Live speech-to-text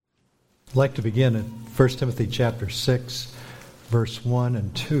I'd like to begin at 1 Timothy chapter 6, verse 1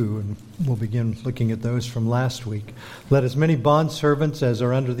 and 2, and we'll begin looking at those from last week. Let as many bondservants as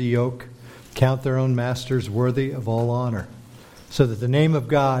are under the yoke count their own masters worthy of all honor, so that the name of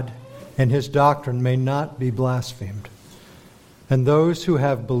God and His doctrine may not be blasphemed. And those who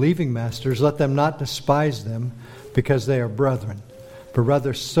have believing masters, let them not despise them because they are brethren, but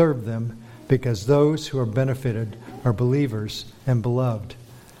rather serve them because those who are benefited are believers and beloved.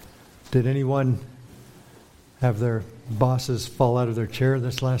 Did anyone have their bosses fall out of their chair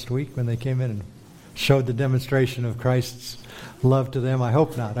this last week when they came in and showed the demonstration of Christ's love to them? I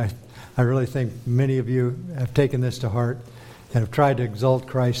hope not. I really think many of you have taken this to heart and have tried to exalt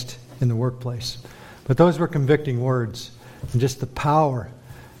Christ in the workplace. But those were convicting words, and just the power,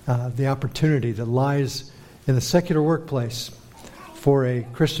 the opportunity that lies in the secular workplace for a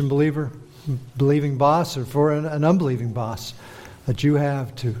Christian believer, believing boss, or for an unbelieving boss, that you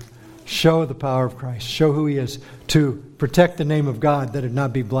have to show the power of Christ, show who He is, to protect the name of God that it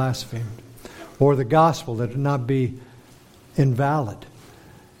not be blasphemed, or the gospel that it not be invalid.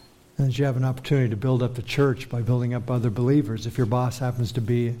 And that you have an opportunity to build up the church by building up other believers if your boss happens to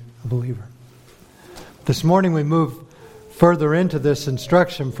be a believer. This morning we move further into this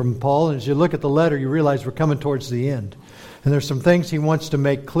instruction from Paul, and as you look at the letter, you realize we're coming towards the end. And there's some things he wants to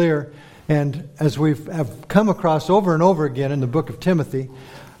make clear, and as have come across over and over again in the book of Timothy,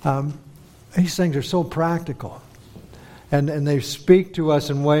 these things are so practical, and they speak to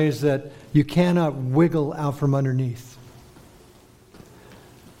us in ways that you cannot wiggle out from underneath.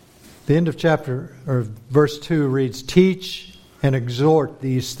 The end of chapter, or verse 2 reads, "Teach and exhort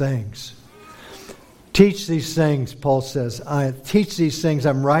these things." Teach these things, Paul says. Teach these things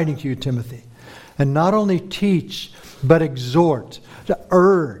I'm writing to you, Timothy. And not only teach, but exhort, to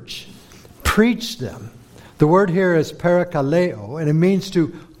urge, preach them. The word here is parakaleo, and it means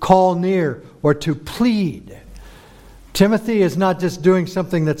to call near or to plead. Timothy is not just doing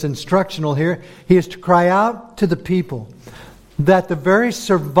something that's instructional here. He is to cry out to the people that the very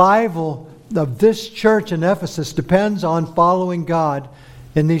survival of this church in Ephesus depends on following God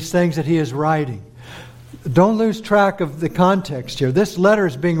in these things that he is writing. Don't lose track of the context here. This letter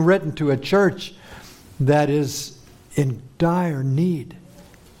is being written to a church that is in dire need.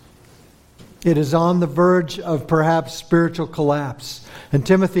 It is on the verge of perhaps spiritual collapse. And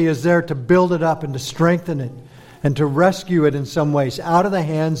Timothy is there to build it up and to strengthen it and to rescue it in some ways out of the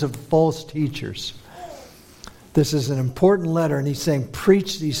hands of false teachers. This is an important letter, and he's saying,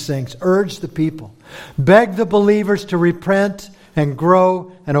 preach these things, urge the people, beg the believers to repent and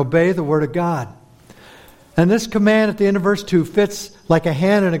grow and obey the Word of God. And this command at the end of verse 2 fits like a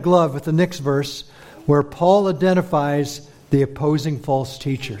hand in a glove with the next verse, where Paul identifies the opposing false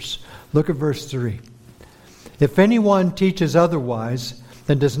teachers. Look at verse 3. If anyone teaches otherwise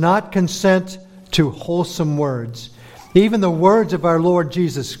and does not consent to wholesome words, even the words of our Lord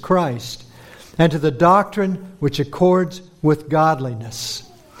Jesus Christ, and to the doctrine which accords with godliness,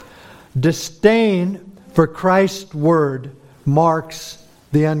 disdain for Christ's word marks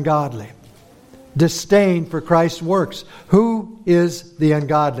the ungodly. Disdain for Christ's works. Who is the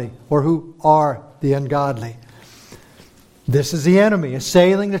ungodly, or who are the ungodly? This is the enemy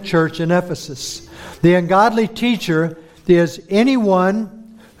assailing the church in Ephesus. The ungodly teacher is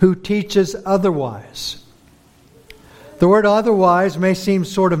anyone who teaches otherwise. The word otherwise may seem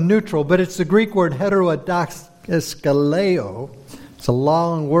sort of neutral, but it's the Greek word heterodidaskaleo. It's a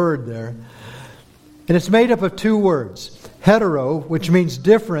long word there. And it's made up of two words. Hetero, which means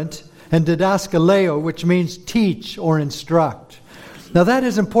different, and didaskaleo, which means teach or instruct. Now that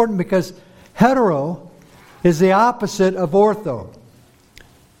is important because hetero is the opposite of ortho.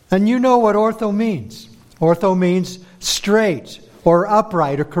 And you know what ortho means. Ortho means straight or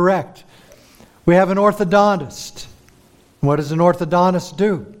upright or correct. We have an orthodontist. What does an orthodontist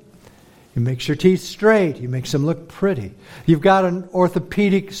do? He makes your teeth straight. He makes them look pretty. You've got an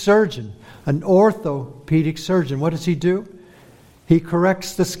orthopedic surgeon. An orthopedic surgeon. What does he do? He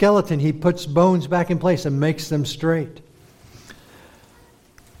corrects the skeleton. He puts bones back in place and makes them straight.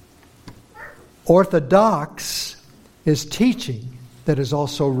 Orthodox is teaching that is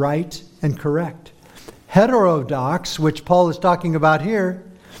also right and correct. Heterodox, which Paul is talking about here,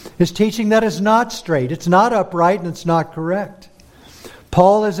 is teaching that is not straight. It's not upright and it's not correct.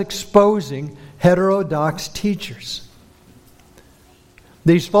 Paul is exposing heterodox teachers.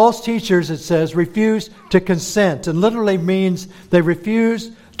 These false teachers, it says, refuse to consent, and literally means they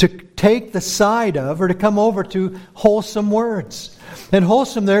refuse to take the side of or to come over to wholesome words. And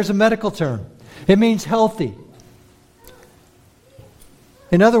wholesome there is a medical term. It means healthy.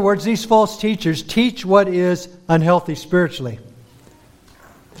 In other words, these false teachers teach what is unhealthy spiritually.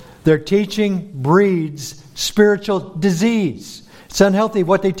 Their teaching breeds spiritual disease. It's unhealthy.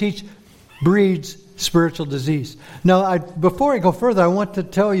 What they teach breeds spiritual disease. Now, before I go further, I want to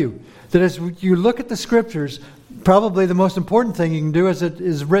tell you that as you look at the Scriptures, probably the most important thing you can do, as it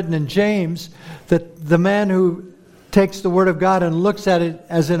is written in James, that the man who takes the Word of God and looks at it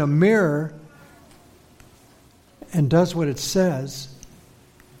as in a mirror and does what it says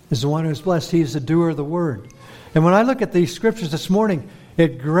is the one who is blessed. He is the doer of the Word. And when I look at these Scriptures this morning,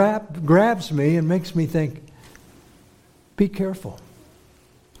 it grabs me and makes me think, be careful.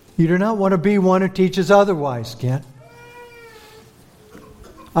 You do not want to be one who teaches otherwise, Kent.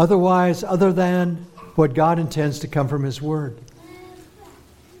 Otherwise, other than what God intends to come from His Word.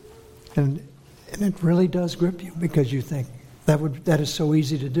 And it really does grip you because you think that is so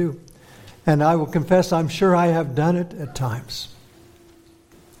easy to do. And I will confess, I'm sure I have done it at times.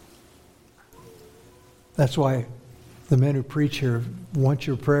 That's why the men who preach here want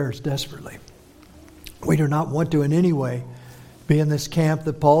your prayers desperately. We do not want to in any way be in this camp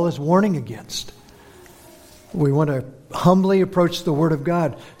that Paul is warning against. We want to humbly approach the Word of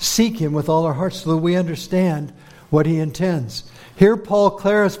God, seek Him with all our hearts so that we understand what He intends. Here Paul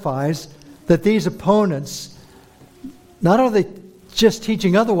clarifies that these opponents, not only just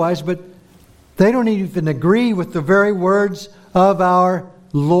teaching otherwise, but they don't even agree with the very words of our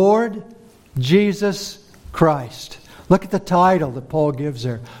Lord Jesus Christ. Look at the title that Paul gives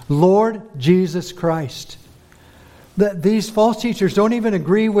there. Lord Jesus Christ. These false teachers don't even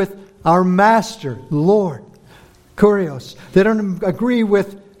agree with our Master, Lord, Kurios. They don't agree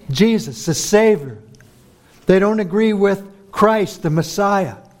with Jesus, the Savior. They don't agree with Christ, the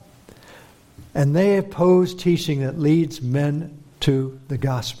Messiah. And they oppose teaching that leads men to the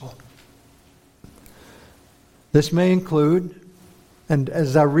gospel. This may include, and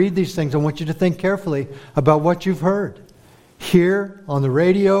as I read these things, I want you to think carefully about what you've heard here on the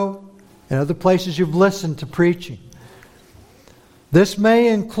radio and other places you've listened to preaching. This may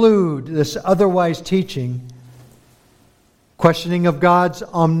include this otherwise teaching, questioning of God's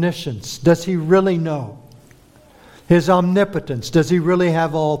omniscience. Does He really know? His omnipotence. Does He really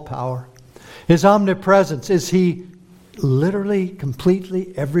have all power? His omnipresence. Is He literally,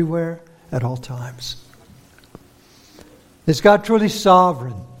 completely everywhere at all times? Is God truly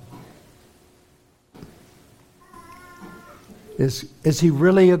sovereign? Is He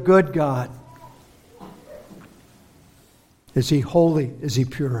really a good God? Is He holy? Is He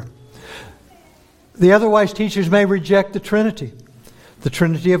pure? The otherwise teachers may reject the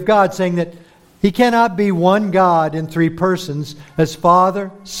Trinity of God, saying that He cannot be one God in three persons as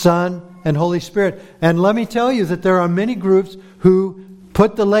Father, Son, and Holy Spirit. And let me tell you that there are many groups who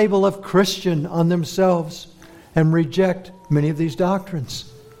put the label of Christian on themselves and reject many of these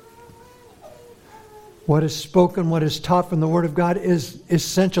doctrines. What is spoken, what is taught from the Word of God is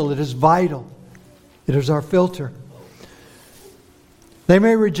essential. It is vital. It is our filter. They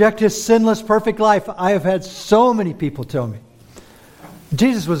may reject His sinless, perfect life. I have had so many people tell me,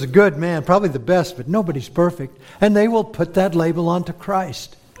 Jesus was a good man, probably the best, but nobody's perfect. And they will put that label onto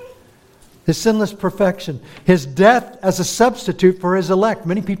Christ. His sinless perfection. His death as a substitute for His elect.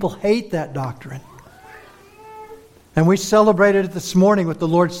 Many people hate that doctrine. And we celebrated it this morning with the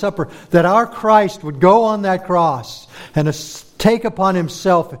Lord's Supper, that our Christ would go on that cross and take upon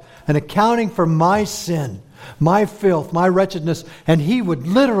Himself an accounting for my sin, my filth, my wretchedness, and He would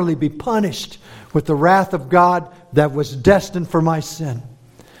literally be punished with the wrath of God that was destined for my sin.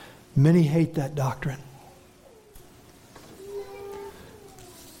 Many hate that doctrine.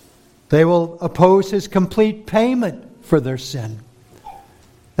 They will oppose His complete payment for their sin.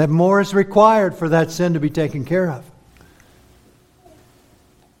 That more is required for that sin to be taken care of.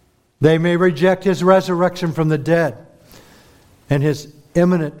 They may reject His resurrection from the dead and His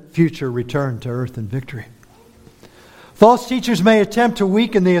imminent future return to earth in victory. False teachers may attempt to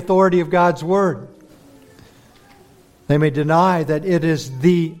weaken the authority of God's Word. They may deny that it is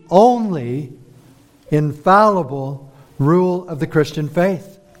the only infallible rule of the Christian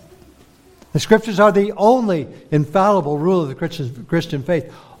faith. The Scriptures are the only infallible rule of the Christian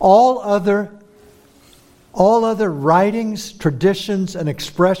faith. All other writings, traditions, and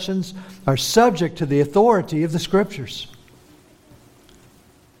expressions are subject to the authority of the Scriptures.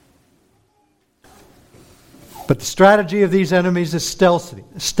 But the strategy of these enemies is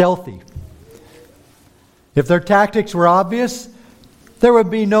stealthy. If their tactics were obvious, there would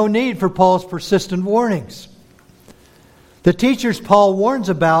be no need for Paul's persistent warnings. The teachers Paul warns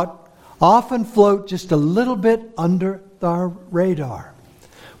about often float just a little bit under our radar.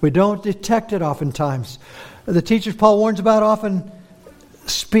 We don't detect it oftentimes. The teachers Paul warns about often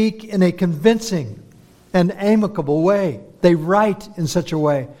speak in a convincing and amicable way. They write in such a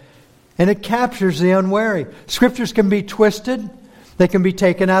way and it captures the unwary. Scriptures can be twisted. They can be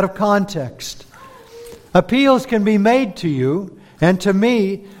taken out of context. Appeals can be made to you and to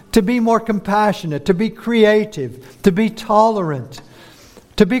me to be more compassionate, to be creative, to be tolerant,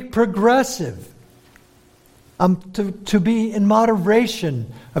 to be progressive, to be in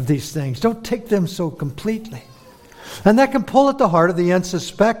moderation of these things. Don't take them so completely. And that can pull at the heart of the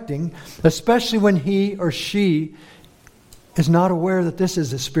unsuspecting, especially when he or she is not aware that this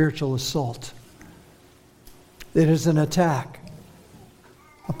is a spiritual assault. It is an attack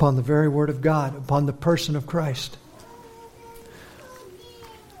upon the very Word of God, upon the person of Christ.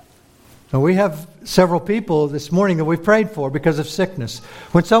 Now, we have several people this morning that we've prayed for because of sickness.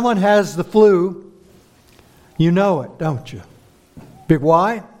 When someone has the flu, you know it, don't you?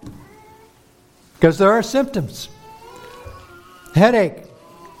 Why? Because there are symptoms. Headache,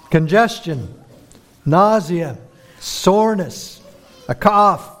 congestion, nausea, soreness, a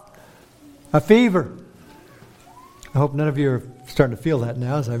cough, a fever. I hope none of you are starting to feel that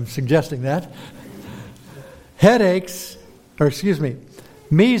now as I'm suggesting that.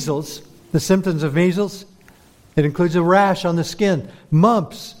 Measles, the symptoms of measles, it includes a rash on the skin.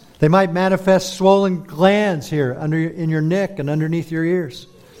 Mumps, they might manifest swollen glands here in your neck and underneath your ears.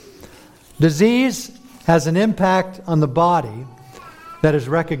 Disease has an impact on the body that is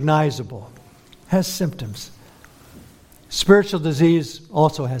recognizable, has symptoms. Spiritual disease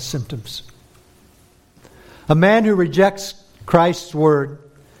also has symptoms. A man who rejects Christ's word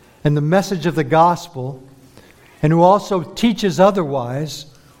and the message of the gospel, and who also teaches otherwise,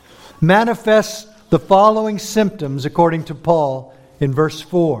 manifests the following symptoms according to Paul in verse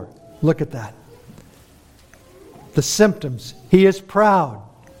 4. Look at that. The symptoms. He is proud.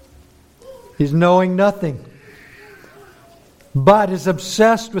 He's knowing nothing, but is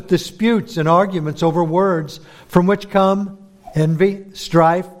obsessed with disputes and arguments over words from which come envy,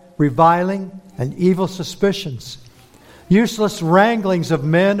 strife, reviling, and evil suspicions. Useless wranglings of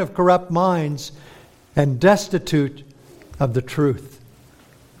men of corrupt minds and destitute of the truth.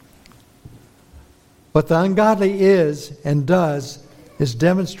 What the ungodly is and does is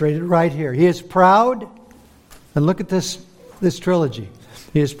demonstrated right here. He is proud, and look at this trilogy.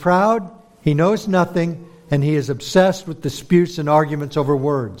 He is proud, he knows nothing, and he is obsessed with disputes and arguments over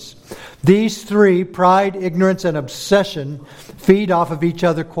words. These three, pride, ignorance, and obsession, feed off of each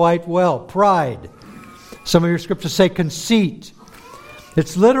other quite well. Pride. Some of your scriptures say conceit.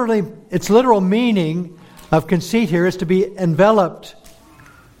 Its literal meaning of conceit here is to be enveloped,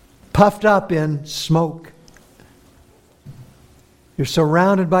 puffed up in smoke. You're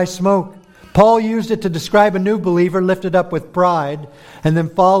surrounded by smoke. Paul used it to describe a new believer lifted up with pride and then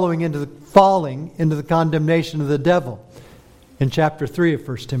falling into the condemnation of the devil in chapter 3 of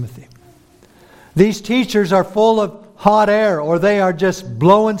 1 Timothy. These teachers are full of hot air, or they are just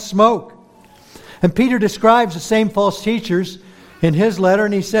blowing smoke. And Peter describes the same false teachers in his letter,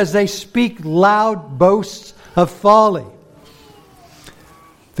 and he says they speak loud boasts of folly.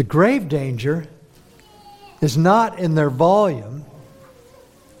 The grave danger is not in their volume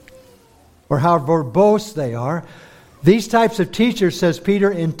or how verbose they are. These types of teachers, says Peter,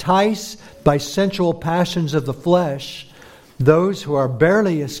 entice by sensual passions of the flesh those who are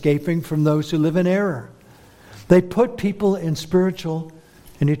barely escaping from those who live in error. They put people in spiritual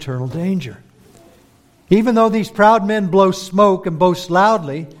and eternal danger. Even though these proud men blow smoke and boast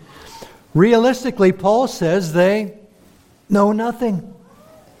loudly, realistically, Paul says they know nothing.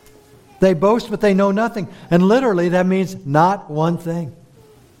 They boast, but they know nothing. And literally, that means not one thing.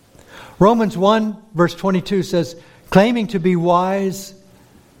 Romans 1, verse 22 says, claiming to be wise,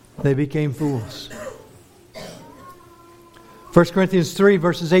 they became fools. 1 Corinthians 3,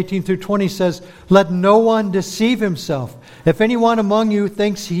 verses 18 through 20 says, let no one deceive himself. If anyone among you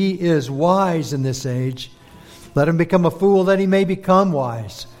thinks he is wise in this age, let him become a fool that he may become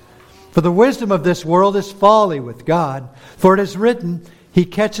wise. For the wisdom of this world is folly with God. For it is written, he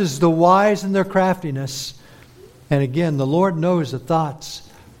catches the wise in their craftiness. And again, the Lord knows the thoughts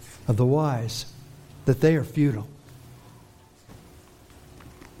of the wise, that they are futile.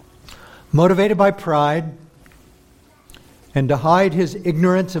 Motivated by pride, and to hide his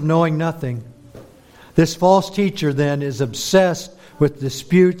ignorance of knowing nothing, this false teacher then is obsessed with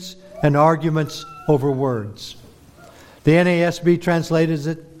disputes and arguments over words. The NASB translates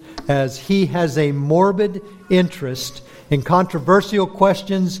it as he has a morbid interest in controversial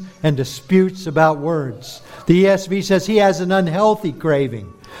questions and disputes about words. The ESV says he has an unhealthy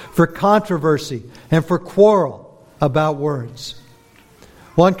craving for controversy and for quarrel about words.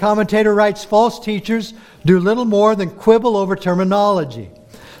 One commentator writes, false teachers do little more than quibble over terminology.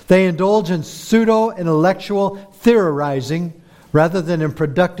 They indulge in pseudo-intellectual theorizing rather than in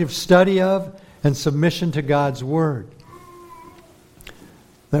productive study of and submission to God's Word.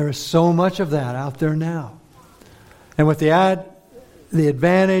 There is so much of that out there now. And with the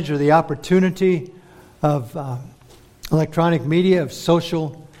advantage or the opportunity of electronic media, of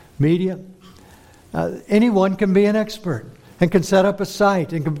social media, anyone can be an expert and can set up a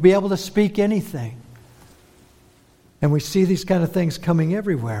site and can be able to speak anything. And we see these kind of things coming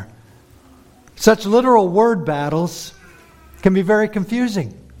everywhere. Such literal word battles can be very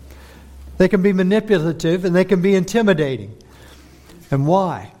confusing. They can be manipulative and they can be intimidating. And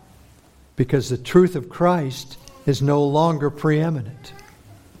why? Because the truth of Christ is no longer preeminent.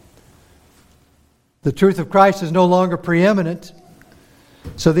 The truth of Christ is no longer preeminent.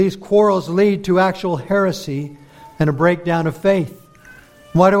 So these quarrels lead to actual heresy and a breakdown of faith.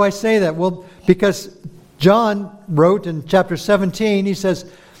 Why do I say that? Well, because John wrote in chapter 17, he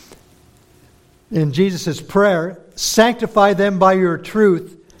says, in Jesus' prayer, sanctify them by your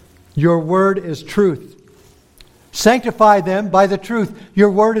truth. Your word is truth. Sanctify them by the truth.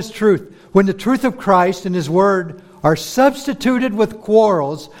 Your word is truth. When the truth of Christ and His word are substituted with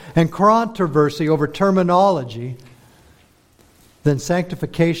quarrels and controversy over terminology, then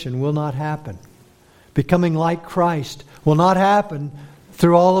sanctification will not happen. Becoming like Christ will not happen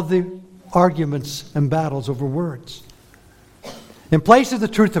through all of the arguments and battles over words. In place of the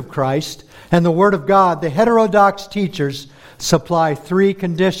truth of Christ and the Word of God, the heterodox teachers supply three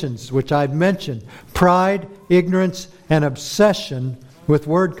conditions, which I've mentioned: pride, ignorance, and obsession with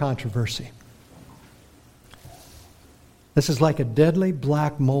word controversy. This is like a deadly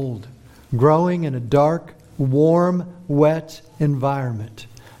black mold growing in a dark, warm, wet environment.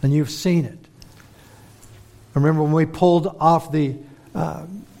 And you've seen it. I remember when we pulled off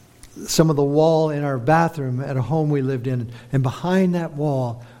some of the wall in our bathroom at a home we lived in, and behind that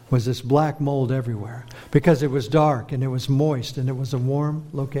wall was this black mold everywhere because it was dark and it was moist and it was a warm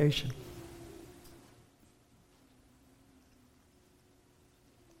location.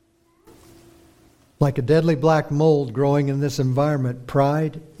 Like a deadly black mold growing in this environment,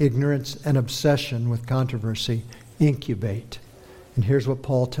 pride, ignorance, and obsession with controversy incubate. And here's what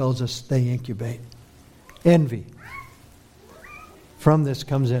Paul tells us they incubate. Envy. From this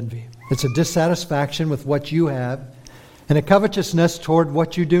comes envy. It's a dissatisfaction with what you have and a covetousness toward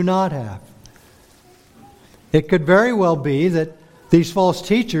what you do not have. It could very well be that these false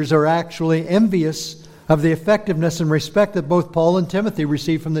teachers are actually envious of the effectiveness and respect that both Paul and Timothy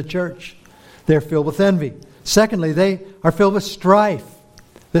received from the church. They're filled with envy. Secondly, they are filled with strife.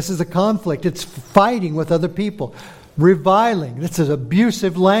 This is a conflict. It's fighting with other people. Reviling. This is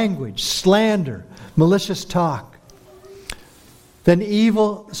abusive language, slander, malicious talk. Then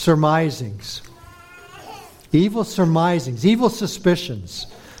evil surmisings. Evil surmisings, evil suspicions.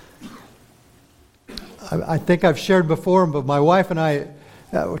 I think I've shared before, but my wife and I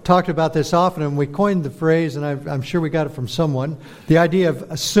talked about this often, and we coined the phrase, and I'm sure we got it from someone, the idea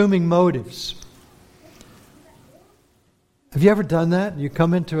of assuming motives. Have you ever done that? You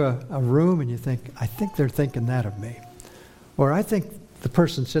come into a room and you think, I think they're thinking that of me. Or I think the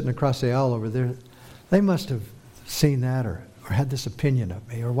person sitting across the aisle over there, they must have seen that or had this opinion of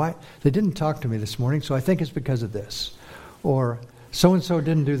me. Or why they didn't talk to me this morning, so I think it's because of this. Or so-and-so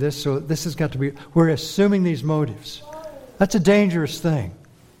didn't do this, so this has got to be... We're assuming these motives. That's a dangerous thing.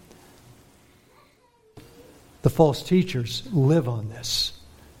 The false teachers live on this.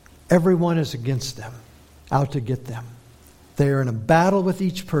 Everyone is against them, out to get them. They are in a battle with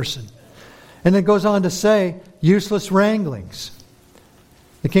each person. And it goes on to say, useless wranglings.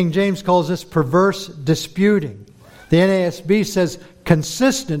 The King James calls this perverse disputing. The NASB says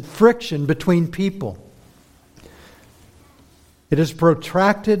consistent friction between people. It is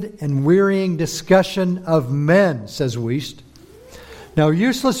protracted and wearying discussion of men, says Wuest. Now,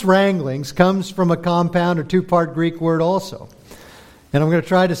 useless wranglings comes from a compound or two-part Greek word also. And I'm going to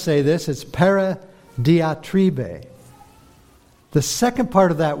try to say this. It's paradiatribe. The second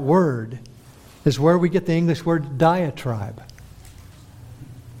part of that word is where we get the English word diatribe.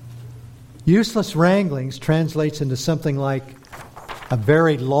 Useless wranglings translates into something like a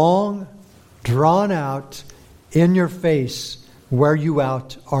very long, drawn-out, in-your-face,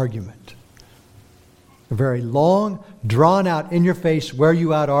 wear-you-out argument. A very long, drawn-out, in-your-face,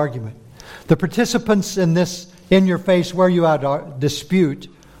 wear-you-out argument. The participants in this in-your-face, wear-you-out dispute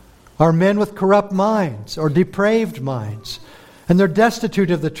are men with corrupt minds or depraved minds, and they're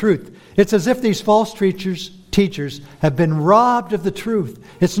destitute of the truth. It's as if these false teachers have been robbed of the truth.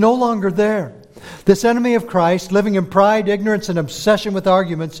 It's no longer there. This enemy of Christ, living in pride, ignorance, and obsession with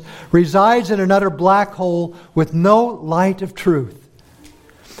arguments, resides in an utter black hole with no light of truth.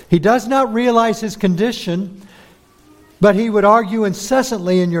 He does not realize his condition but he would argue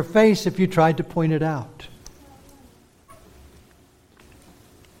incessantly in your face if you tried to point it out.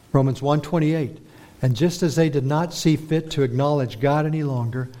 Romans 1:28. And just as they did not see fit to acknowledge God any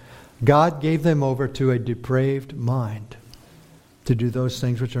longer, God gave them over to a depraved mind to do those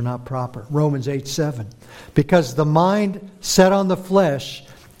things which are not proper. Romans 8:7. Because the mind set on the flesh,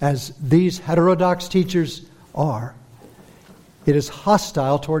 as these heterodox teachers are, it is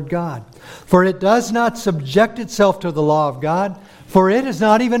hostile toward God. For it does not subject itself to the law of God, for it is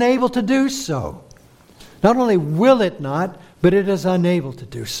not even able to do so. Not only will it not, but it is unable to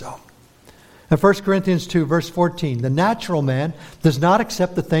do so. In 1 Corinthians 2, verse 14, the natural man does not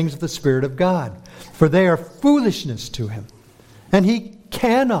accept the things of the Spirit of God, for they are foolishness to him, and he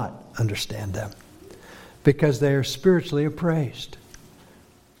cannot understand them, because they are spiritually appraised.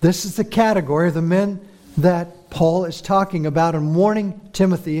 This is the category of the men that Paul is talking about and warning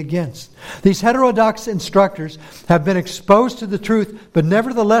Timothy against. These heterodox instructors have been exposed to the truth, but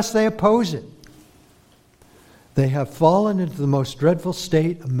nevertheless they oppose it. They have fallen into the most dreadful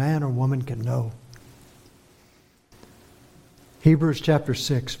state a man or woman can know. Hebrews chapter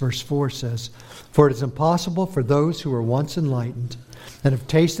 6, verse 4 says, For it is impossible for those who were once enlightened and have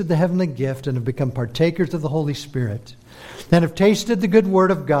tasted the heavenly gift and have become partakers of the Holy Spirit and have tasted the good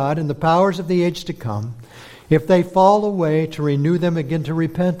word of God and the powers of the age to come, if they fall away, to renew them again to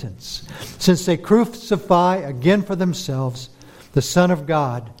repentance, since they crucify again for themselves the Son of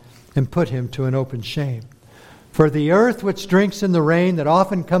God and put him to an open shame. For the earth which drinks in the rain that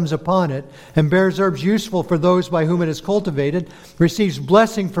often comes upon it and bears herbs useful for those by whom it is cultivated receives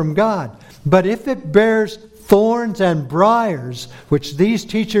blessing from God. But if it bears thorns and briars, which these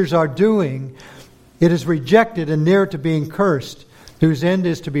teachers are doing, it is rejected and near to being cursed, whose end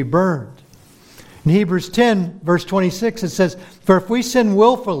is to be burned. In Hebrews 10, verse 26, it says, For if we sin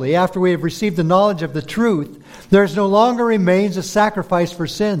willfully after we have received the knowledge of the truth, there no longer remains a sacrifice for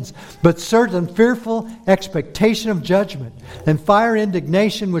sins, but certain fearful expectation of judgment and fire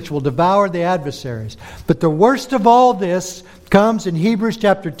indignation which will devour the adversaries. But the worst of all this comes in Hebrews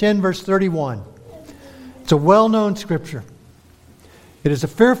chapter 10, verse 31. It's a well-known scripture. It is a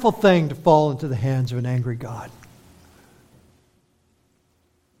fearful thing to fall into the hands of an angry God.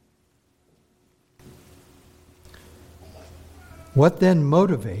 What then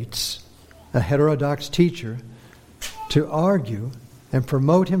motivates a heterodox teacher to argue and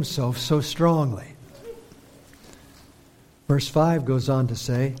promote himself so strongly? Verse 5 goes on to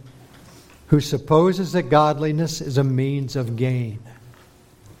say, who supposes that godliness is a means of gain.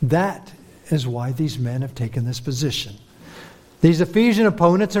 That is why these men have taken this position. These Ephesian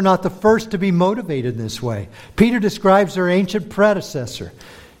opponents are not the first to be motivated in this way. Peter describes their ancient predecessor.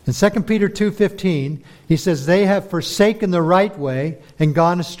 In 2 Peter 2:15, he says, they have forsaken the right way and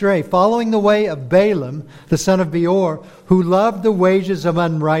gone astray, following the way of Balaam, the son of Beor, who loved the wages of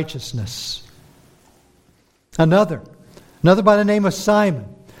unrighteousness. Another by the name of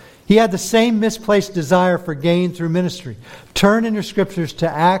Simon. He had the same misplaced desire for gain through ministry. Turn in your scriptures to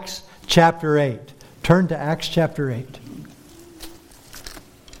Acts chapter 8. Turn to Acts chapter 8.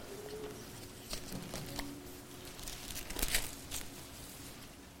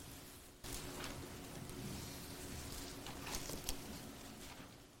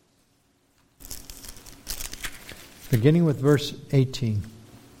 Beginning with verse 18.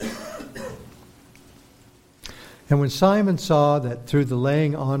 And when Simon saw that through the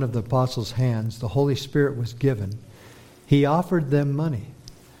laying on of the apostles' hands the Holy Spirit was given, he offered them money,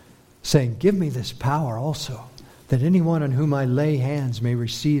 saying, Give me this power also, that anyone on whom I lay hands may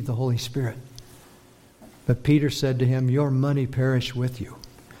receive the Holy Spirit. But Peter said to him, Your money perish with you,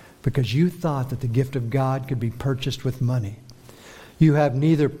 because you thought that the gift of God could be purchased with money. You have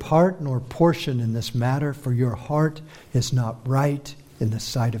neither part nor portion in this matter, for your heart is not right in the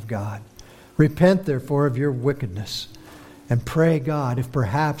sight of God. Repent, therefore, of your wickedness, and pray God, if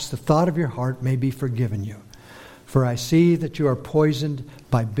perhaps the thought of your heart may be forgiven you. For I see that you are poisoned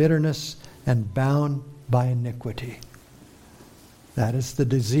by bitterness and bound by iniquity. That is the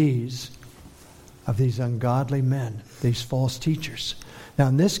disease of these ungodly men, these false teachers. Now,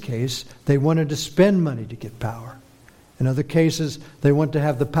 in this case, they wanted to spend money to get power. In other cases, they want to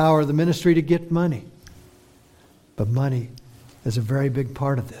have the power of the ministry to get money. But money is a very big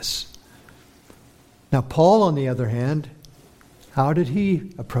part of this. Now, Paul, on the other hand, how did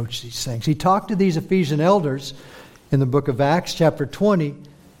he approach these things? He talked to these Ephesian elders in the book of Acts, chapter 20,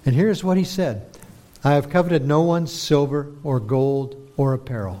 and here's what he said. I have coveted no one's silver or gold or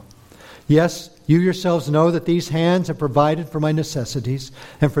apparel. Yes, you yourselves know that these hands have provided for my necessities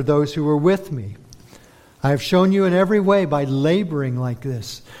and for those who were with me. I have shown you in every way by laboring like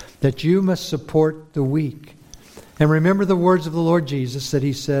this that you must support the weak And remember the words of the Lord Jesus that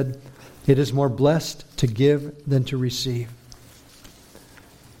he said, "It is more blessed to give than to receive."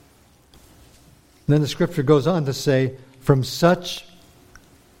 And then the scripture goes on to say, from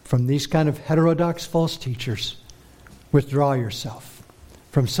these kind of heterodox false teachers, withdraw yourself.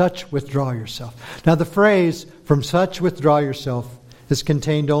 From such, withdraw yourself. Now the phrase, "from such, withdraw yourself," is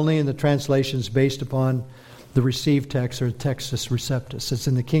contained only in the translations based upon the received text, or Textus Receptus. It's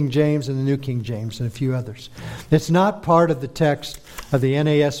in the King James and the New King James and a few others. It's not part of the text of the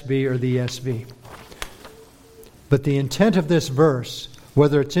NASB or the ESV. But the intent of this verse,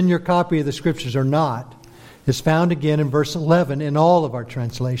 whether it's in your copy of the Scriptures or not, is found again in verse 11 in all of our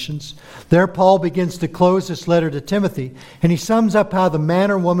translations. There Paul begins to close this letter to Timothy, and he sums up how the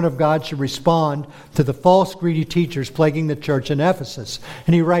man or woman of God should respond to the false greedy teachers plaguing the church in Ephesus.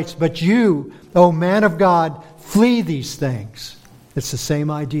 And he writes, "But you, O man of God, flee these things." It's the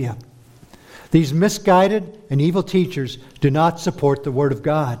same idea. These misguided and evil teachers do not support the Word of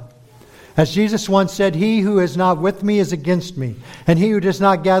God. As Jesus once said, "He who is not with me is against me, and he who does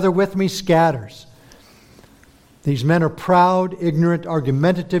not gather with me scatters." These men are proud, ignorant,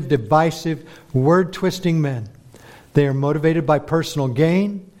 argumentative, divisive, word-twisting men. They are motivated by personal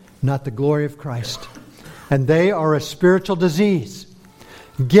gain, not the glory of Christ. And they are a spiritual disease.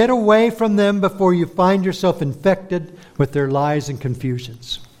 Get away from them before you find yourself infected with their lies and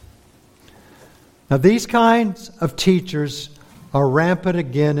confusions. Now, these kinds of teachers are rampant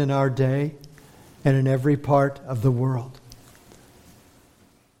again in our day and in every part of the world.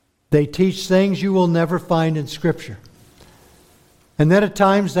 They teach things you will never find in Scripture. And then at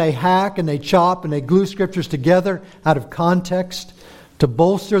times they hack and they chop and they glue Scriptures together out of context to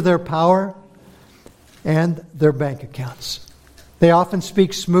bolster their power and their bank accounts. They often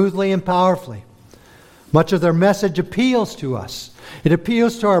speak smoothly and powerfully. Much of their message appeals to us. It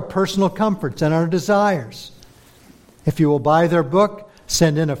appeals to our personal comforts and our desires. If you will buy their book,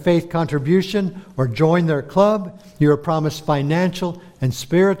 send in a faith contribution, or join their club, you are promised financial and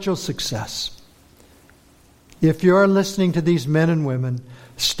spiritual success. If you are listening to these men and women,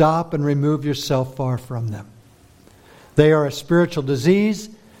 stop and remove yourself far from them. They are a spiritual disease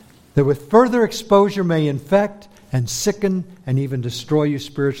that with further exposure may infect and sicken and even destroy you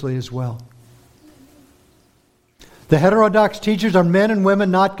spiritually as well. The heterodox teachers are men and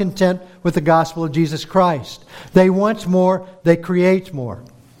women not content with the gospel of Jesus Christ. They want more, they create more.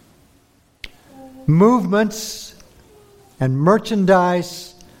 Movements and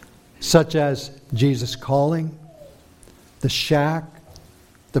merchandise such as Jesus Calling, the Shack,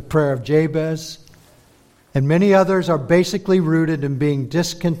 the Prayer of Jabez, and many others are basically rooted in being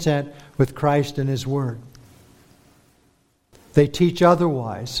discontent with Christ and His Word. They teach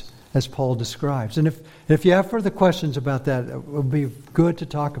otherwise, as Paul describes. And if you have further questions about that, it would be good to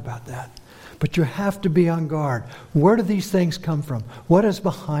talk about that. But you have to be on guard. Where do these things come from? What is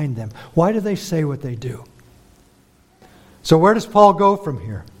behind them? Why do they say what they do? So where does Paul go from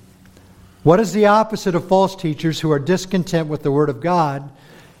here? What is the opposite of false teachers who are discontent with the Word of God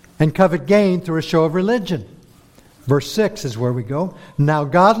and covet gain through a show of religion? Verse 6 is where we go. Now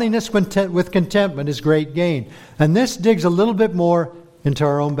godliness with contentment is great gain. And this digs a little bit more into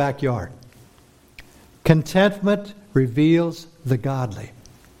our own backyard. Contentment reveals the godly.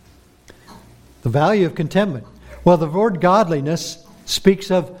 The value of contentment. Well, the word godliness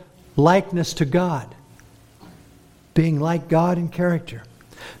speaks of likeness to God. Being like God in character.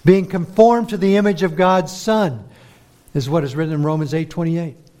 Being conformed to the image of God's Son is what is written in Romans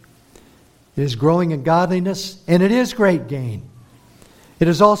 8:28. It is growing in godliness, and it is great gain. It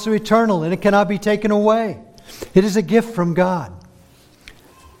is also eternal, and it cannot be taken away. It is a gift from God.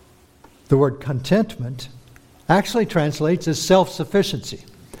 The word contentment actually translates as self-sufficiency.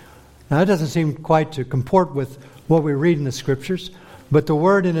 Now, that doesn't seem quite to comport with what we read in the Scriptures, but the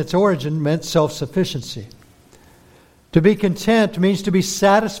word in its origin meant self-sufficiency. To be content means to be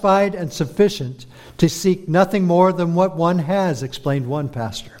satisfied and sufficient, to seek nothing more than what one has, explained one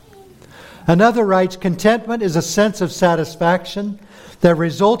pastor. Another writes, contentment is a sense of satisfaction that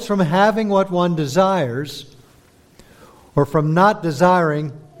results from having what one desires or from not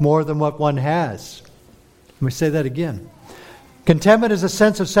desiring more than what one has. Let me say that again. Contentment is a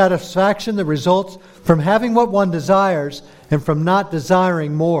sense of satisfaction that results from having what one desires and from not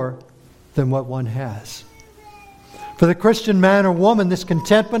desiring more than what one has. For the Christian man or woman, this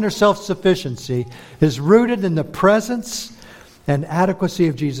contentment or self-sufficiency is rooted in the presence and adequacy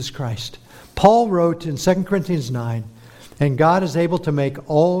of Jesus Christ. Paul wrote in 2 Corinthians 9, and God is able to make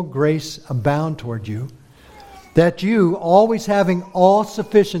all grace abound toward you, that you, always having all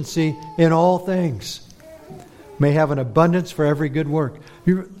sufficiency in all things, may have an abundance for every good work.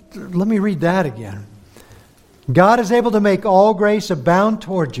 Let me read that again. God is able to make all grace abound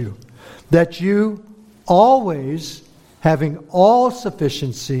toward you, that you always, having all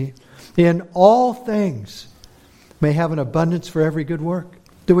sufficiency in all things, may have an abundance for every good work.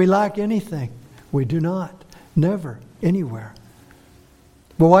 Do we lack anything? We do not. Never. Anywhere.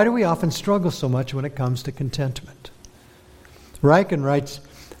 But why do we often struggle so much when it comes to contentment? Ryken writes,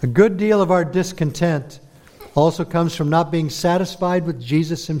 a good deal of our discontent also comes from not being satisfied with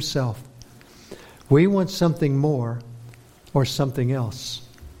Jesus himself. We want something more or something else.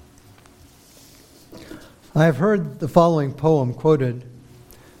 I have heard the following poem quoted,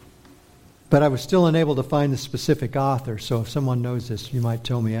 but I was still unable to find the specific author, so if someone knows this, you might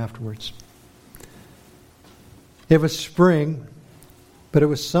tell me afterwards. It was spring, but it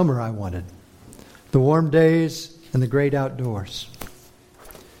was summer I wanted. The warm days and the great outdoors.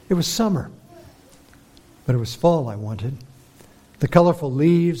 It was summer, but it was fall I wanted. The colorful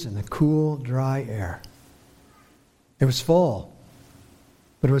leaves and the cool, dry air. It was fall,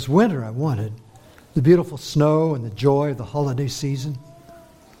 but it was winter I wanted. The beautiful snow and the joy of the holiday season.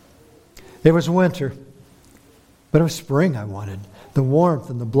 It was winter, but it was spring I wanted. The warmth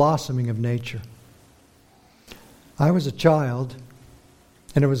and the blossoming of nature. I was a child,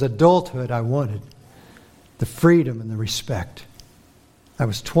 and it was adulthood I wanted. The freedom and the respect. I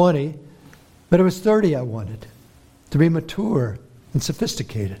was 20, but it was 30 I wanted. To be mature and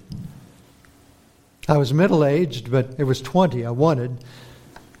sophisticated. I was middle-aged, but it was 20 I wanted.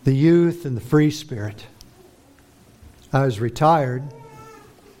 The youth and the free spirit. I was retired,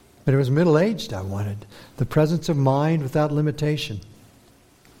 but it was middle-aged I wanted. The presence of mind without limitation.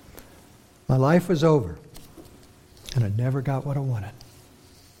 My life was over, and I never got what I wanted.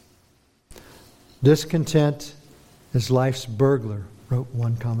 Discontent is life's burglar, wrote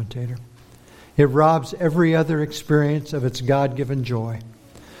one commentator. It robs every other experience of its God-given joy.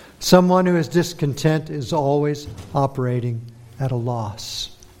 Someone who is discontent is always operating at a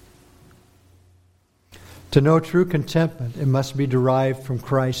loss. To know true contentment, it must be derived from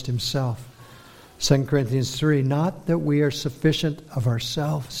Christ himself. 2 Corinthians 3, not that we are sufficient of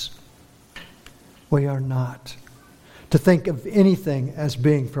ourselves. We are not. To think of anything as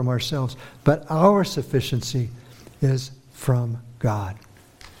being from ourselves, but our sufficiency is from God.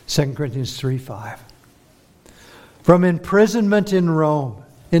 2 Corinthians 3:5. From imprisonment in Rome,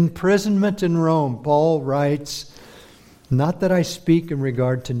 Paul writes, not that I speak in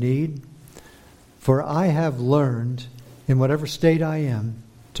regard to need, for I have learned, in whatever state I am,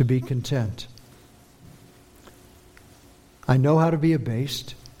 to be content. I know how to be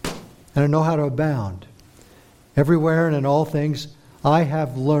abased, and I know how to abound. Everywhere and in all things, I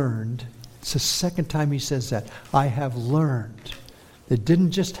have learned. It's the second time he says that. I have learned. It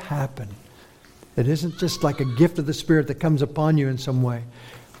didn't just happen. It isn't just like a gift of the Spirit that comes upon you in some way.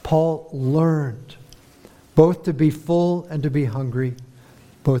 Paul learned both to be full and to be hungry,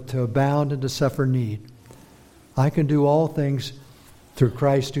 both to abound and to suffer need. I can do all things through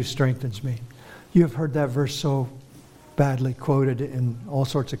Christ who strengthens me. You have heard that verse so badly quoted in all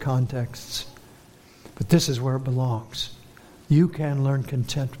sorts of contexts. But this is where it belongs. You can learn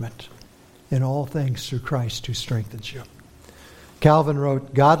contentment in all things through Christ who strengthens you. Calvin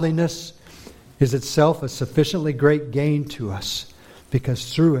wrote, godliness is itself a sufficiently great gain to us,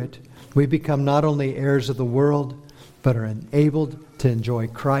 because through it we become not only heirs of the world, but are enabled to enjoy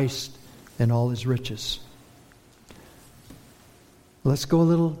Christ and all his riches. Let's go a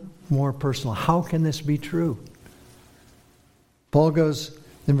little more personal. How can this be true? Paul goes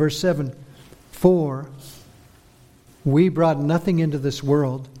in verse 7, for we brought nothing into this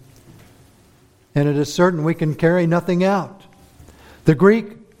world, and it is certain we can carry nothing out. The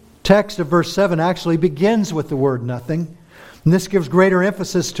Greek text of verse 7 actually begins with the word nothing, and this gives greater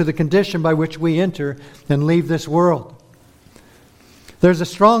emphasis to the condition by which we enter and leave this world. There's a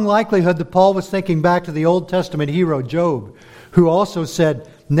strong likelihood that Paul was thinking back to the Old Testament hero Job, who also said,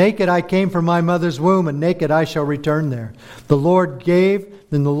 naked I came from my mother's womb, and naked I shall return there. The Lord gave,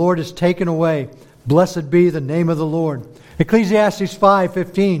 then the Lord has taken away. Blessed be the name of the Lord. Ecclesiastes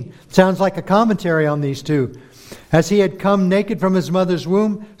 5:15 sounds like a commentary on these two. As he had come naked from his mother's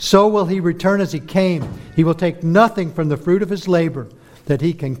womb, so will he return as he came. He will take nothing from the fruit of his labor that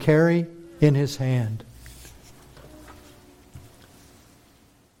he can carry in his hand.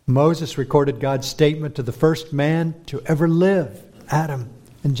 Moses recorded God's statement to the first man to ever live, Adam,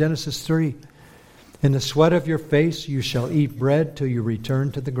 in Genesis 3. In the sweat of your face you shall eat bread till you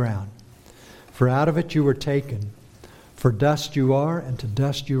return to the ground. For out of it you were taken. For dust you are, and to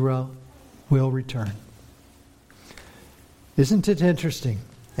dust you will return. Isn't it interesting,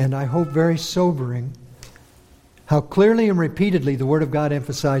 and I hope very sobering, how clearly and repeatedly the Word of God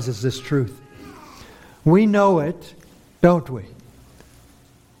emphasizes this truth? We know it, don't we?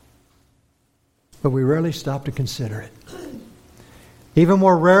 But we rarely stop to consider it. Even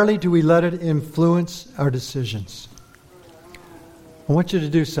more rarely do we let it influence our decisions. I want you to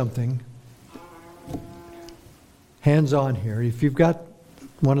do something hands-on here. If you've got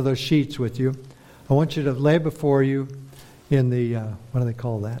one of those sheets with you, I want you to lay before you in the, what do they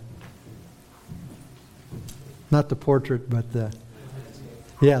call that? Not the portrait, but the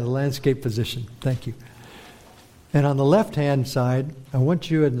landscape position. Thank you. And on the left-hand side, I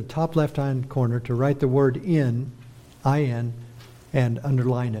want you in the top left-hand corner to write the word in, I-N, and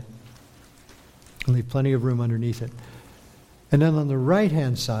underline it. And leave plenty of room underneath it. And then on the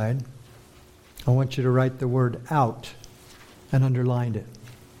right-hand side, I want you to write the word out and underline it.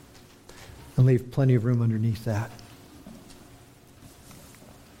 And leave plenty of room underneath that.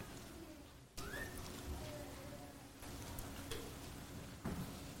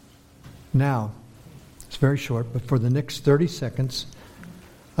 Now, it's very short, but for the next 30 seconds,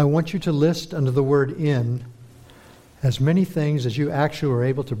 I want you to list under the word in as many things as you actually were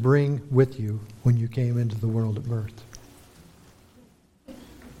able to bring with you when you came into the world at birth.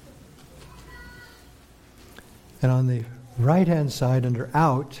 And on the right-hand side under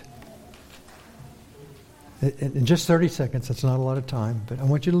out, in just 30 seconds, that's not a lot of time, but I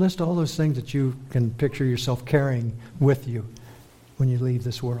want you to list all those things that you can picture yourself carrying with you when you leave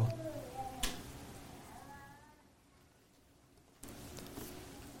this world.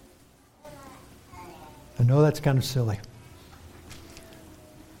 I know that's kind of silly,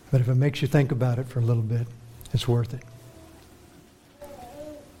 but if it makes you think about it for a little bit, it's worth it.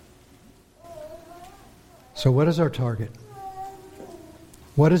 So what is our target?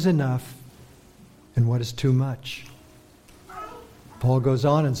 What is enough and what is too much? Paul goes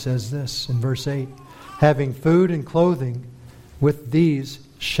on and says this in verse 8, having food and clothing, with these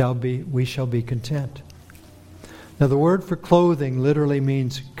we shall be content. Now the word for clothing literally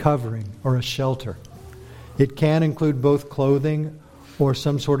means covering or a shelter. It can include both clothing or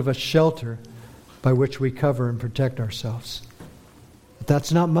some sort of a shelter by which we cover and protect ourselves. But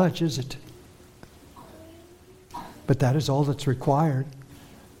that's not much, is it? But that is all that's required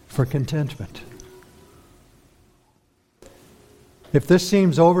for contentment. If this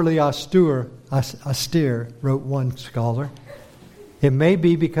seems overly austere, wrote one scholar, it may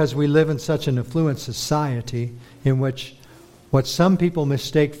be because we live in such an affluent society in which what some people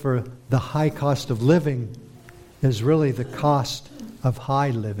mistake for the high cost of living is really the cost of high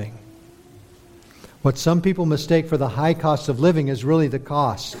living. What some people mistake for the high cost of living is really the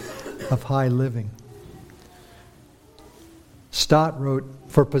cost of high living. Stott wrote,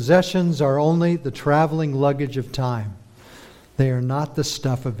 for possessions are only the traveling luggage of time. They are not the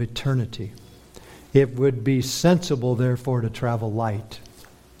stuff of eternity. It would be sensible, therefore, to travel light.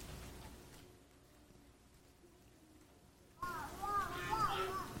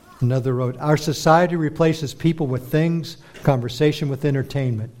 Another wrote, our society replaces people with things, conversation with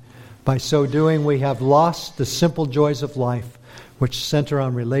entertainment. By so doing, we have lost the simple joys of life, which center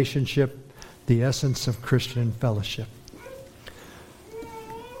on relationship, the essence of Christian fellowship.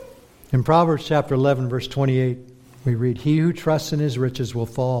 In Proverbs chapter 11, verse 28, we read, he who trusts in his riches will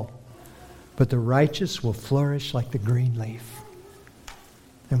fall, but the righteous will flourish like the green leaf.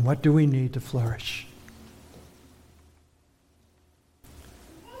 And what do we need to flourish?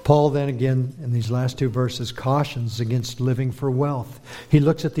 Paul then again, in these last two verses, cautions against living for wealth. He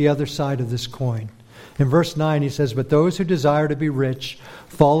looks at the other side of this coin. In verse 9 he says, but those who desire to be rich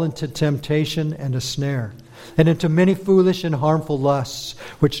fall into temptation and a snare, and into many foolish and harmful lusts,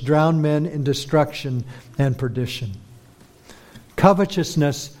 which drown men in destruction and perdition.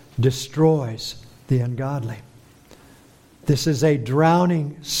 Covetousness destroys the ungodly. This is a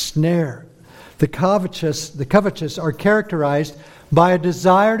drowning snare. The covetous are characterized by a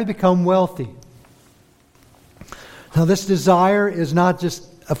desire to become wealthy. Now, this desire is not just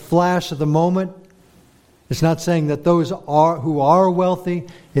a flash of the moment. It's not saying that those who are wealthy.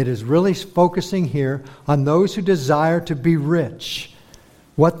 It is really focusing here on those who desire to be rich.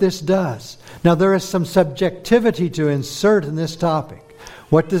 What this does. Now, there is some subjectivity to insert in this topic.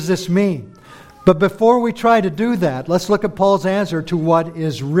 What does this mean? But before we try to do that, let's look at Paul's answer to what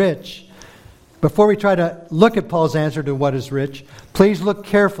is rich. Before we try to look at Paul's answer to what is rich, please look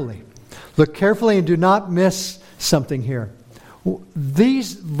carefully. Look carefully and do not miss something here.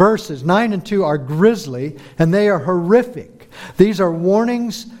 These verses, 9 and 2, are grisly and they are horrific. These are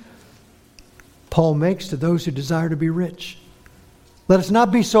warnings Paul makes to those who desire to be rich. Let us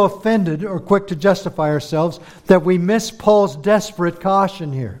not be so offended or quick to justify ourselves that we miss Paul's desperate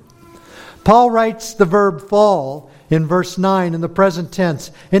caution here. Paul writes the verb fall in verse 9 in the present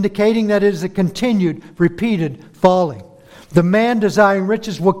tense, indicating that it is a continued, repeated falling. The man desiring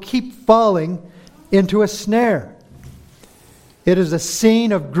riches will keep falling into a snare. It is a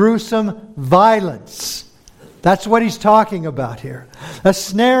scene of gruesome violence. That's what he's talking about here. A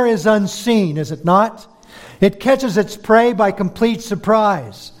snare is unseen, is it not? It catches its prey by complete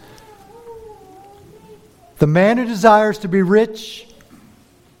surprise. The man who desires to be rich,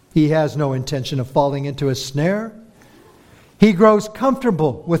 he has no intention of falling into a snare. He grows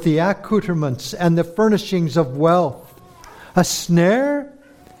comfortable with the accoutrements and the furnishings of wealth. A snare?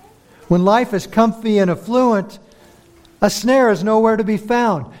 When life is comfy and affluent, a snare is nowhere to be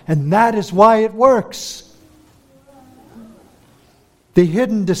found. And that is why it works. The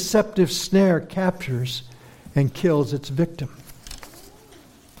hidden deceptive snare captures and kills its victim.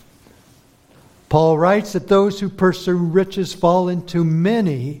 Paul writes that those who pursue riches fall into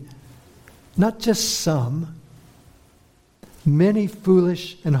many, not just some, many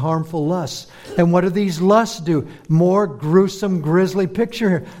foolish and harmful lusts. And what do these lusts do? More gruesome, grisly picture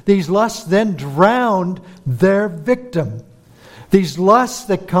here. These lusts then drown their victim. These lusts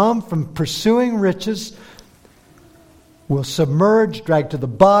that come from pursuing riches will submerge, drag to the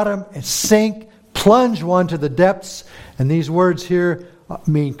bottom, and sink, plunge one to the depths. And these words here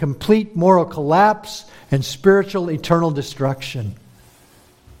mean complete moral collapse and spiritual eternal destruction.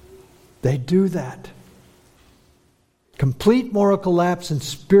 They do that. Complete moral collapse and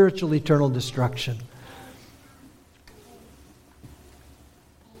spiritual eternal destruction.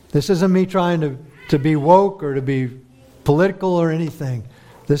 This isn't me trying to be woke or to be political or anything.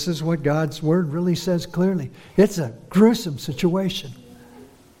 This is what God's Word really says clearly. It's a gruesome situation.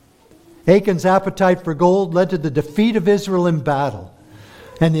 Achan's appetite for gold led to the defeat of Israel in battle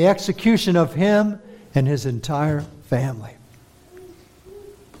and the execution of him and his entire family.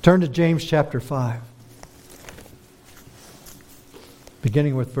 Turn to James chapter 5,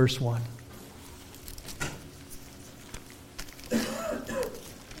 beginning with verse 1.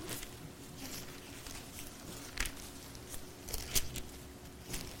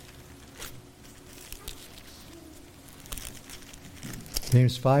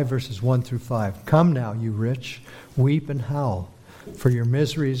 James 5, verses 1 through 5. Come now, you rich, weep and howl for your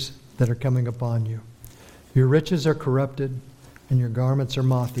miseries that are coming upon you. Your riches are corrupted, and your garments are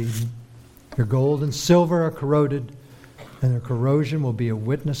moth-eaten. Your gold and silver are corroded, and their corrosion will be a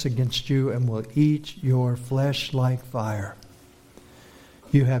witness against you and will eat your flesh like fire.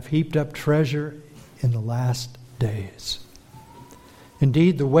 You have heaped up treasure in the last days.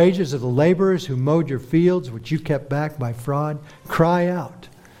 Indeed, the wages of the laborers who mowed your fields, which you kept back by fraud, cry out.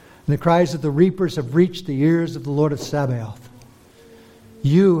 And the cries of the reapers have reached the ears of the Lord of Sabaoth.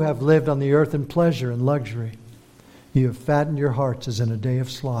 You have lived on the earth in pleasure and luxury. You have fattened your hearts as in a day of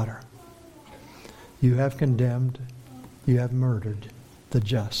slaughter. You have condemned, you have murdered the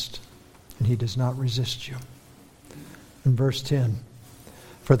just, and he does not resist you. In verse 10,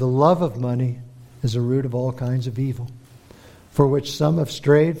 for the love of money is a root of all kinds of evil, for which some have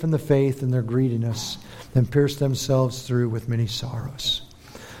strayed from the faith in their greediness and pierced themselves through with many sorrows.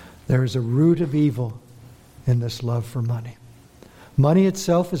 There is a root of evil in this love for money. Money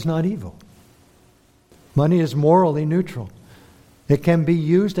itself is not evil. Money is morally neutral. It can be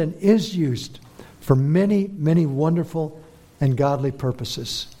used and is used for many, many wonderful and godly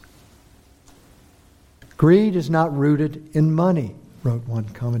purposes. Greed is not rooted in money, wrote one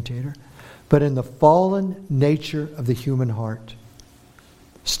commentator, but in the fallen nature of the human heart.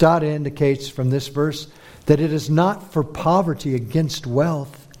 Stott indicates from this verse that it is not for poverty against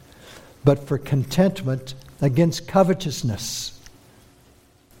wealth, but for contentment against covetousness.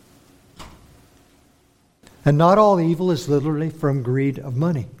 And not all evil is literally from greed of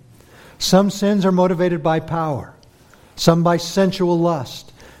money. Some sins are motivated by power, some by sensual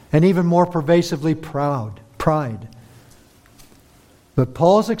lust, and even more pervasively pride. But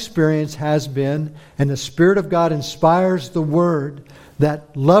Paul's experience has been, and the Spirit of God inspires the Word,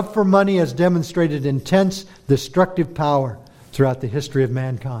 that love for money has demonstrated intense destructive power throughout the history of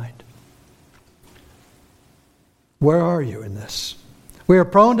mankind. Where are you in this? We are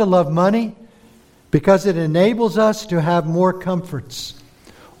prone to love money because it enables us to have more comforts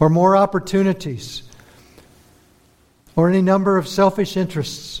or more opportunities or any number of selfish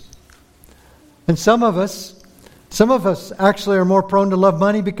interests. And some of us actually are more prone to love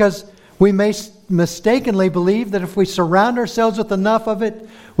money because we may mistakenly believe that if we surround ourselves with enough of it,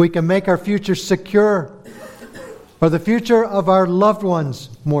 we can make our future secure or the future of our loved ones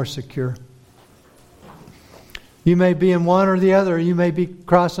more secure. You may be in one or the other. You may be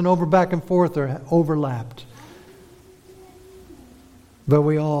crossing over back and forth or overlapped. but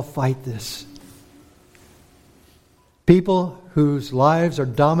we all fight this. People whose lives are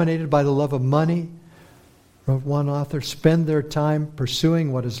dominated by the love of money, wrote one author, spend their time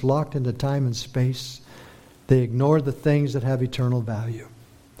pursuing what is locked into time and space. They ignore the things that have eternal value.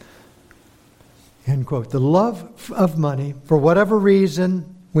 End quote. The love of money, for whatever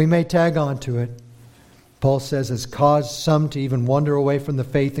reason we may tag on to it, Paul says, has caused some to even wander away from the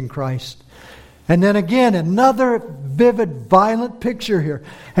faith in Christ. And then again, another vivid, violent picture here.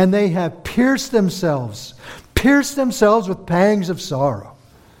 And they have pierced themselves with pangs of sorrow.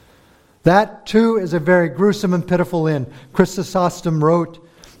 That, too, is a very gruesome and pitiful end. Chrysostom wrote,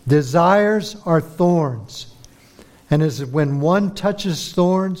 desires are thorns. And as when one touches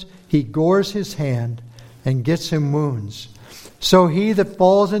thorns, he gores his hand and gets him wounds. So he that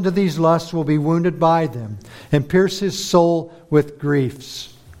falls into these lusts will be wounded by them and pierce his soul with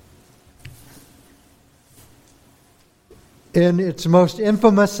griefs. In its most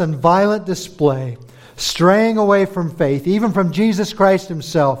infamous and violent display, straying away from faith, even from Jesus Christ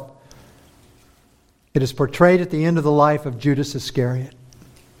himself, it is portrayed at the end of the life of Judas Iscariot.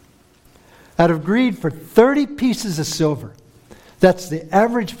 Out of greed for 30 pieces of silver. That's the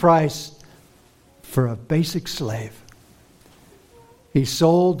average price for a basic slave. He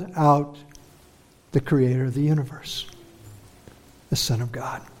sold out the creator of the universe, the Son of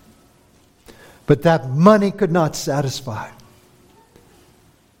God. But that money could not satisfy.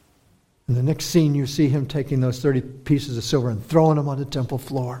 In the next scene, you see him taking those 30 pieces of silver and throwing them on the temple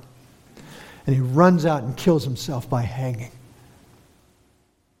floor. And he runs out and kills himself by hanging.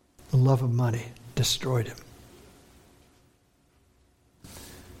 The love of money destroyed him.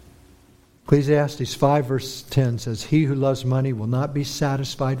 Ecclesiastes 5 verse 10 says, he who loves money will not be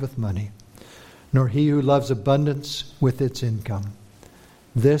satisfied with money, nor he who loves abundance with its income.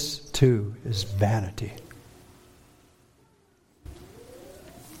 This too is vanity.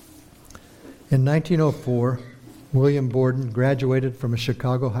 In 1904, William Borden graduated from a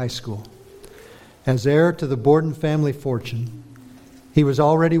Chicago high school. As heir to the Borden family fortune, he was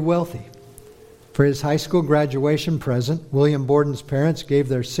already wealthy. For his high school graduation present, William Borden's parents gave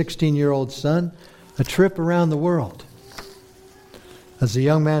their 16-year-old son a trip around the world. As the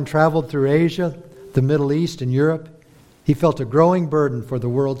young man traveled through Asia, the Middle East, and Europe, he felt a growing burden for the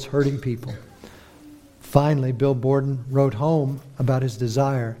world's hurting people. Finally, Bill Borden wrote home about his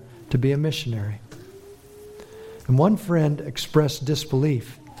desire to be a missionary. And one friend expressed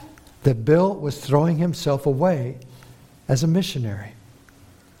disbelief that Bill was throwing himself away as a missionary.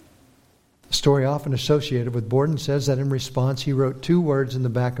 A story often associated with Borden says that in response he wrote 2 words in the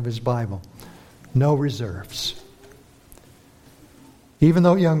back of his Bible: no reserves. Even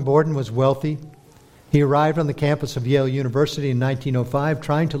though young Borden was wealthy, he arrived on the campus of Yale University in 1905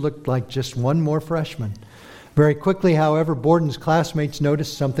 trying to look like just one more freshman. Very quickly, however, Borden's classmates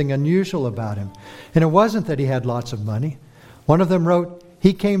noticed something unusual about him. And it wasn't that he had lots of money. One of them wrote,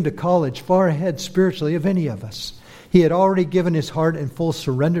 he came to college far ahead spiritually of any of us. He had already given his heart in full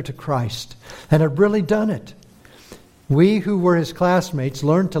surrender to Christ and had really done it. We who were his classmates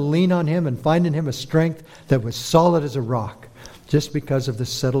learned to lean on him and find in him a strength that was solid as a rock, just because of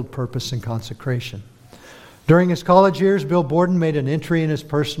this settled purpose and consecration. During his college years, Bill Borden made an entry in his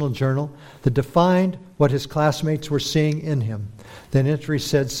personal journal that defined what his classmates were seeing in him. That entry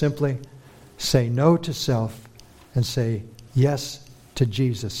said simply, say no to self and say yes to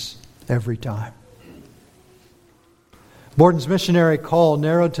Jesus every time. Borden's missionary call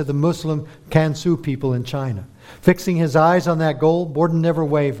narrowed to the Muslim Kansu people in China. Fixing his eyes on that goal, Borden never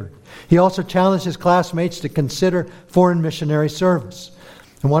wavered. He also challenged his classmates to consider foreign missionary service.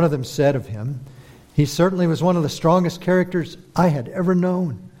 And one of them said of him, he certainly was one of the strongest characters I had ever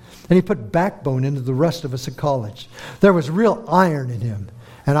known. And he put backbone into the rest of us at college. There was real iron in him.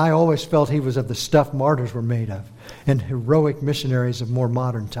 And I always felt he was of the stuff martyrs were made of and heroic missionaries of more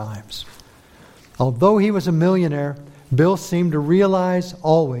modern times. Although he was a millionaire, Bill seemed to realize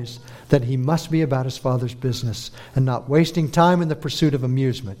always that he must be about his father's business and not wasting time in the pursuit of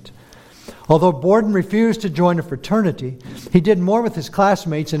amusement. Although Borden refused to join a fraternity, he did more with his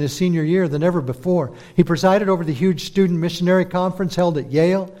classmates in his senior year than ever before. He presided over the huge student missionary conference held at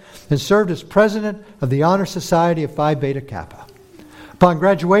Yale and served as president of the Honor Society of Phi Beta Kappa. Upon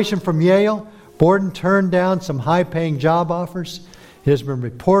graduation from Yale, Borden turned down some high-paying job offers. It has been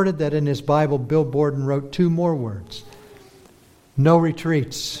reported that in his Bible, Bill Borden wrote 2 more words: no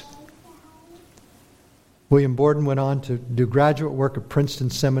retreats. William Borden went on to do graduate work at Princeton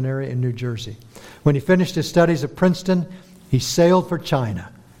Seminary in New Jersey. When he finished his studies at Princeton, he sailed for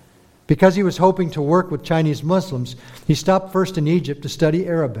China. Because he was hoping to work with Chinese Muslims, he stopped first in Egypt to study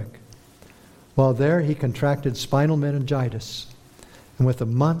Arabic. While there, he contracted spinal meningitis. And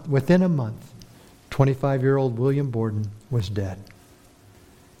within a month, 25-year-old William Borden was dead.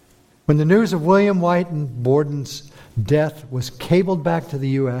 When the news of William White and Borden's death was cabled back to the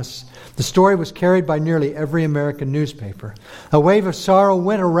U.S., the story was carried by nearly every American newspaper. A wave of sorrow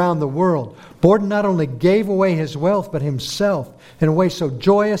went around the world. Borden not only gave away his wealth, but himself in a way so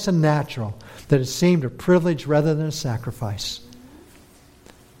joyous and natural that it seemed a privilege rather than a sacrifice.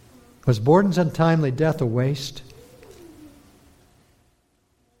 Was Borden's untimely death a waste?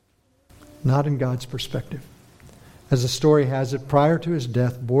 Not in God's perspective. As the story has it, prior to his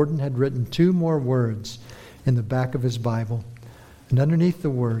death, Borden had written 2 more words in the back of his Bible. And underneath the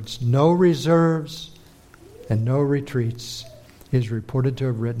words, "no reserves and no retreats," he is reported to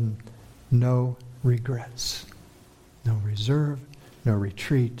have written, "no regrets." No reserve, no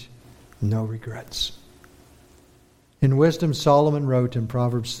retreat, no regrets. In wisdom, Solomon wrote in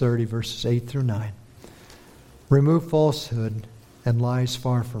Proverbs 30, verses 8 through 9, "Remove falsehood and lies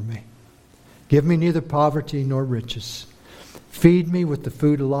far from me. Give me neither poverty nor riches. Feed me with the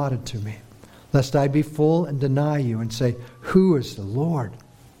food allotted to me, lest I be full and deny you and say, 'Who is the Lord?'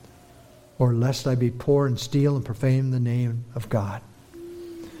 Or lest I be poor and steal and profane the name of God."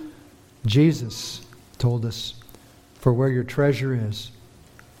 Jesus told us, "For where your treasure is,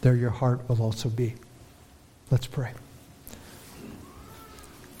 there your heart will also be." Let's pray.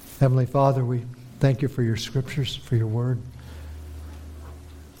 Heavenly Father, we thank you for your scriptures, for your word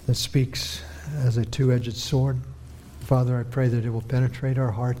that speaks as a two-edged sword. Father, I pray that it will penetrate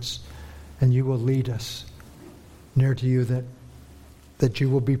our hearts and you will lead us near to you, that you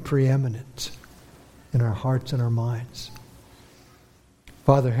will be preeminent in our hearts and our minds.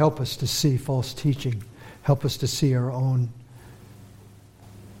 Father, help us to see false teaching. Help us to see our own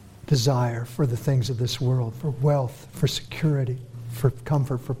desire for the things of this world, for wealth, for security, for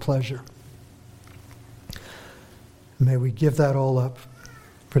comfort, for pleasure. May we give that all up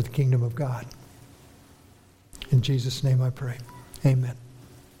for the kingdom of God. In Jesus' name I pray. Amen.